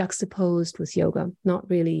usually juxtaposed with yoga, not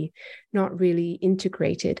really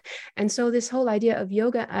integrated. And so this whole idea of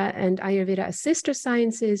yoga and Ayurveda as sister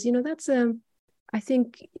sciences, that's I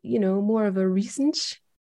think, more of a recent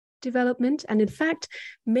development, and in fact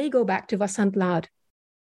may go back to Vasant Lad,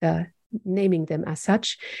 naming them as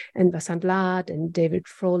such. And Vasant Lad and David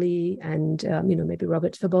Frawley and, maybe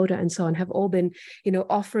Robert Svoboda and so on have all been,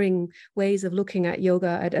 offering ways of looking at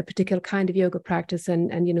yoga, at a particular kind of yoga practice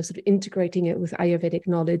and sort of integrating it with Ayurvedic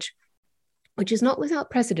knowledge, which is not without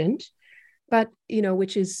precedent, but,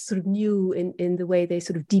 which is sort of new in the way they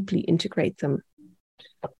sort of deeply integrate them.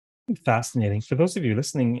 Fascinating. For those of you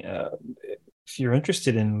listening, if you're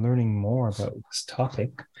interested in learning more about this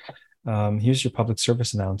topic, here's your public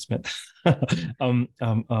service announcement.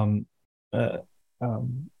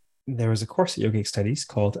 There is a course at Yogic Studies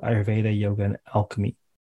called Ayurveda, Yoga, and Alchemy.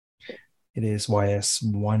 It is YS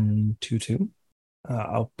 122.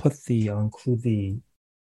 I'll include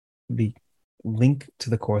the link to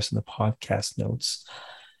the course in the podcast notes.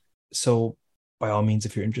 So by all means,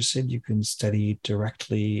 if you're interested, you can study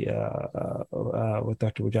directly with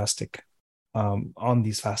Dr. Wojcicki on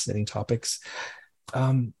these fascinating topics.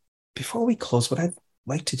 Before we close, what I'd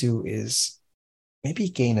like to do is maybe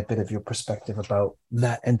gain a bit of your perspective about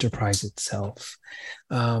that enterprise itself,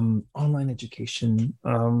 online education,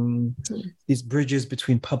 these bridges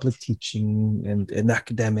between public teaching and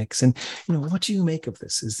academics. And, what do you make of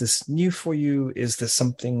this? Is this new for you? Is this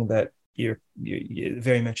something that you're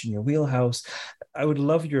very much in your wheelhouse? I would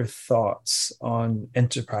love your thoughts on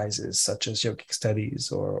enterprises such as Yogic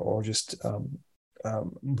Studies or just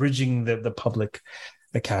bridging the public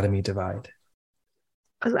academy divide.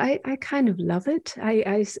 I kind of love it.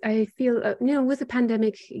 I feel, with the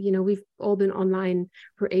pandemic, we've all been online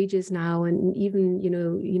for ages now. And even,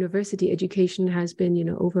 university education has been,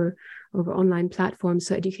 over online platforms.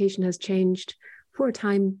 So education has changed for a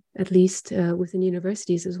time, at least within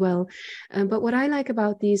universities as well. But what I like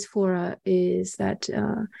about these fora is that,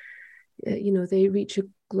 they reach a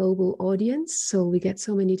global audience. So we get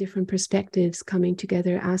so many different perspectives coming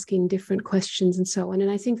together, asking different questions and so on.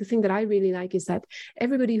 And I think the thing that I really like is that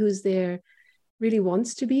everybody who's there really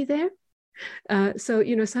wants to be there. So,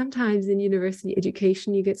 sometimes in university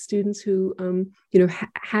education, you get students who,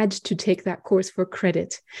 had to take that course for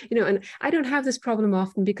credit, and I don't have this problem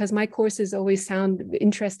often because my courses always sound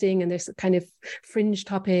interesting and there's kind of fringe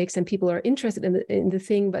topics and people are interested in the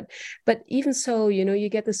thing. But even so, you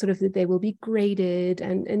get the sort of that they will be graded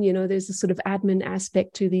and, there's a sort of admin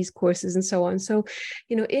aspect to these courses and so on. So,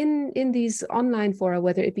 in these online fora,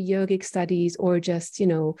 whether it be yogic studies or just,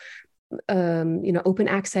 open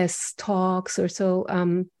access talks or so.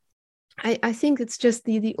 I think it's just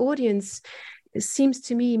the audience seems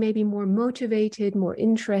to me maybe more motivated, more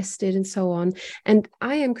interested, and so on. And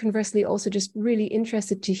I am conversely also just really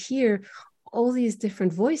interested to hear all these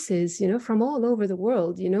different voices, from all over the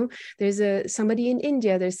world. There's somebody in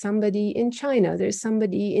India, there's somebody in China, there's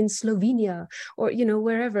somebody in Slovenia, or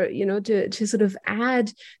wherever, to sort of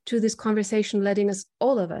add to this conversation, letting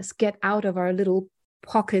all of us get out of our little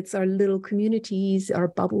pockets, our little communities, our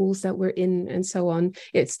bubbles that we're in, and so on.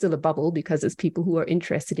 It's still a bubble because it's people who are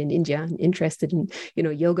interested in India and interested in,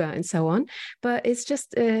 yoga and so on. But it's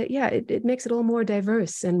just, it makes it all more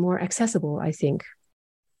diverse and more accessible, I think.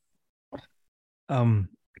 Couldn't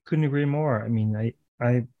agree more. I mean,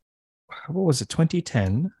 I what was it,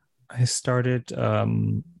 2010? I started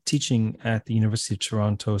teaching at the University of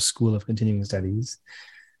Toronto School of Continuing Studies.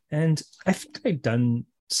 And I think I'd done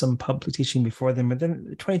some public teaching before then, but then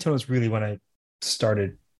 2010 was really when I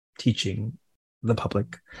started teaching the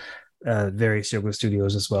public, various yoga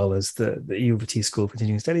studios as well as the U of T School of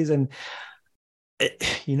Continuing Studies. And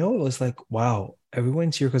it was like, wow,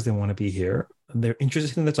 everyone's here because they want to be here. They're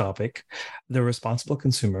interested in the topic. They're responsible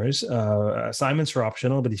consumers. Assignments are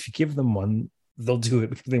optional, but if you give them one, they'll do it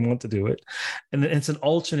because they want to do it. And it's an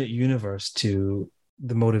alternate universe to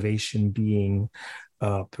the motivation being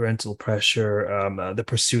parental pressure, the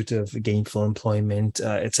pursuit of gainful employment,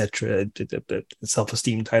 etc.,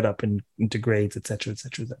 self-esteem tied up into grades, etc.,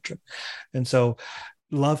 etc., etc. And so,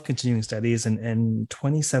 love continuing studies. And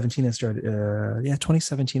 2017, I started.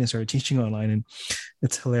 2017, I started teaching online, and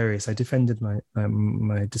it's hilarious. I defended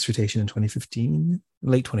my dissertation in 2015,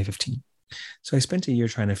 late 2015. So I spent a year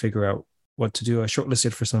trying to figure out what to do. I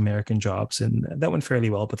shortlisted for some American jobs, and that went fairly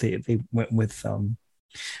well. But they went with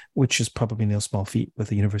which is probably no small feat, with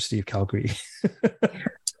the University of Calgary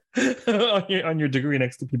on your degree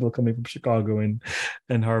next to people coming from Chicago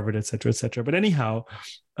and Harvard, et cetera. But anyhow,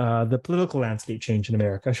 the political landscape changed in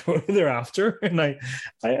America shortly thereafter. And I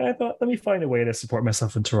thought, let me find a way to support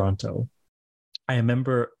myself in Toronto. I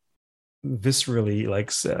remember viscerally,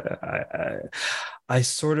 like, I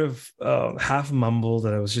sort of half mumbled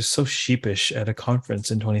that I was just so sheepish at a conference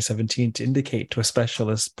in 2017 to indicate to a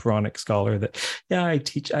specialist Puranic scholar that, yeah, I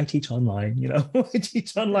teach online, I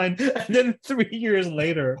teach online. And then 3 years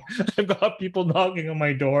later, I've got people knocking on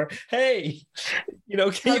my door. Hey,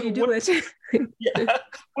 can you do it? Yeah,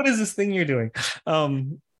 what is this thing you're doing?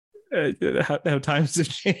 How times have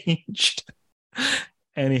changed.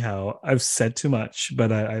 Anyhow, I've said too much,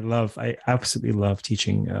 but I absolutely love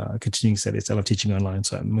teaching continuing studies. I love teaching online,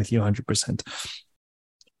 so I'm with you 100%.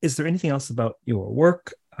 Is there anything else about your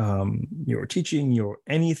work, your teaching, your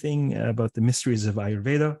anything about the mysteries of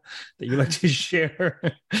Ayurveda that you'd like to share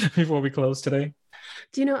before we close today?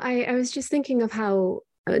 I was just thinking of how,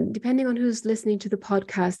 depending on who's listening to the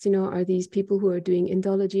podcast, are these people who are doing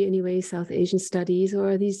Indology anyway, South Asian studies,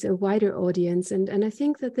 or are these a wider audience? And I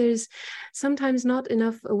think that there's sometimes not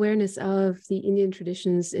enough awareness of the Indian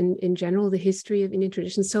traditions in general, the history of Indian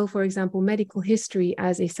traditions. So, for example, medical history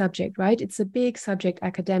as a subject, right? It's a big subject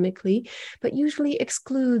academically, but usually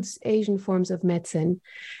excludes Asian forms of medicine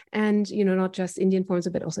and, not just Indian forms,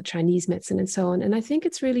 but also Chinese medicine and so on. And I think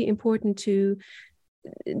it's really important to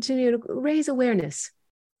raise awareness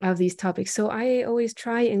of these topics. So I always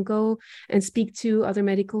try and go and speak to other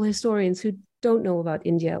medical historians who don't know about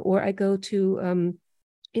India, or I go to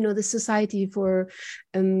the Society for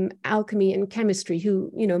Alchemy and Chemistry, who,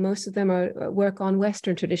 most of them work on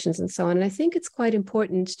Western traditions and so on. And I think it's quite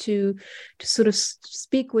important to sort of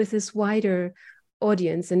speak with this wider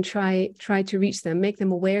audience and try to reach them, make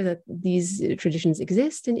them aware that these traditions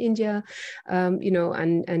exist in India, and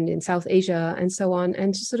in South Asia and so on,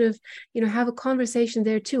 and to sort of, have a conversation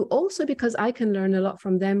there too. Also because I can learn a lot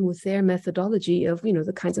from them with their methodology of,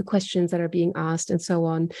 the kinds of questions that are being asked and so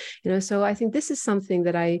on. So I think this is something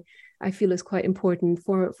that I feel is quite important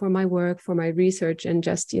for my work, for my research, and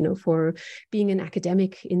just, for being an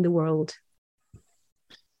academic in the world.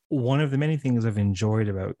 One of the many things I've enjoyed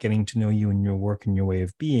about getting to know you and your work and your way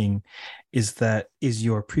of being is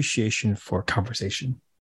your appreciation for conversation,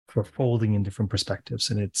 for folding in different perspectives.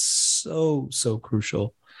 And it's so, so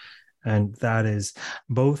crucial. And that is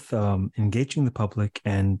both engaging the public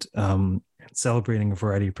and celebrating a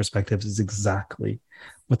variety of perspectives is exactly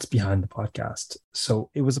what's behind the podcast. So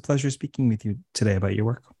it was a pleasure speaking with you today about your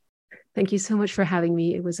work. Thank you so much for having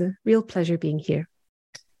me. It was a real pleasure being here.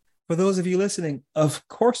 For those of you listening, of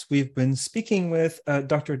course, we've been speaking with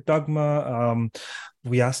Dr. Dagmar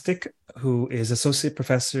Wiastik, who is Associate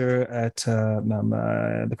Professor at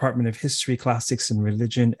Department of History, Classics and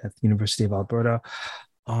Religion at the University of Alberta,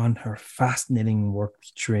 on her fascinating work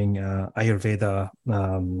featuring Ayurveda,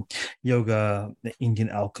 yoga, Indian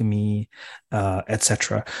alchemy,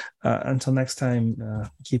 etc. Until next time,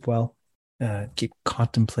 keep well. Keep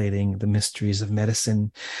contemplating the mysteries of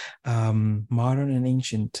medicine, modern and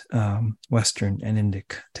ancient, Western and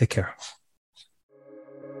Indic. Take care.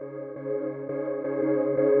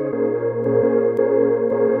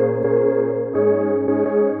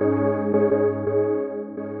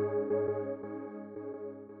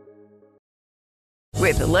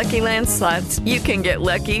 With the Lucky Land Slots, you can get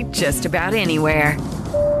lucky just about anywhere.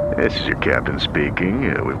 This is your captain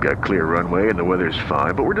speaking. We've got clear runway and the weather's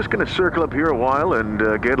fine, but we're just going to circle up here a while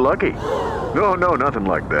and get lucky. No, nothing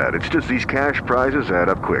like that. It's just these cash prizes add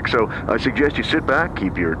up quick. So I suggest you sit back,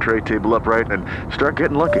 keep your tray table upright, and start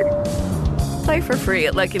getting lucky. Play for free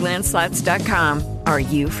at LuckyLandSlots.com. Are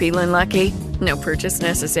you feeling lucky? No purchase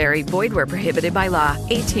necessary. Void where prohibited by law.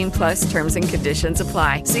 18+ terms and conditions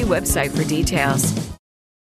apply. See website for details.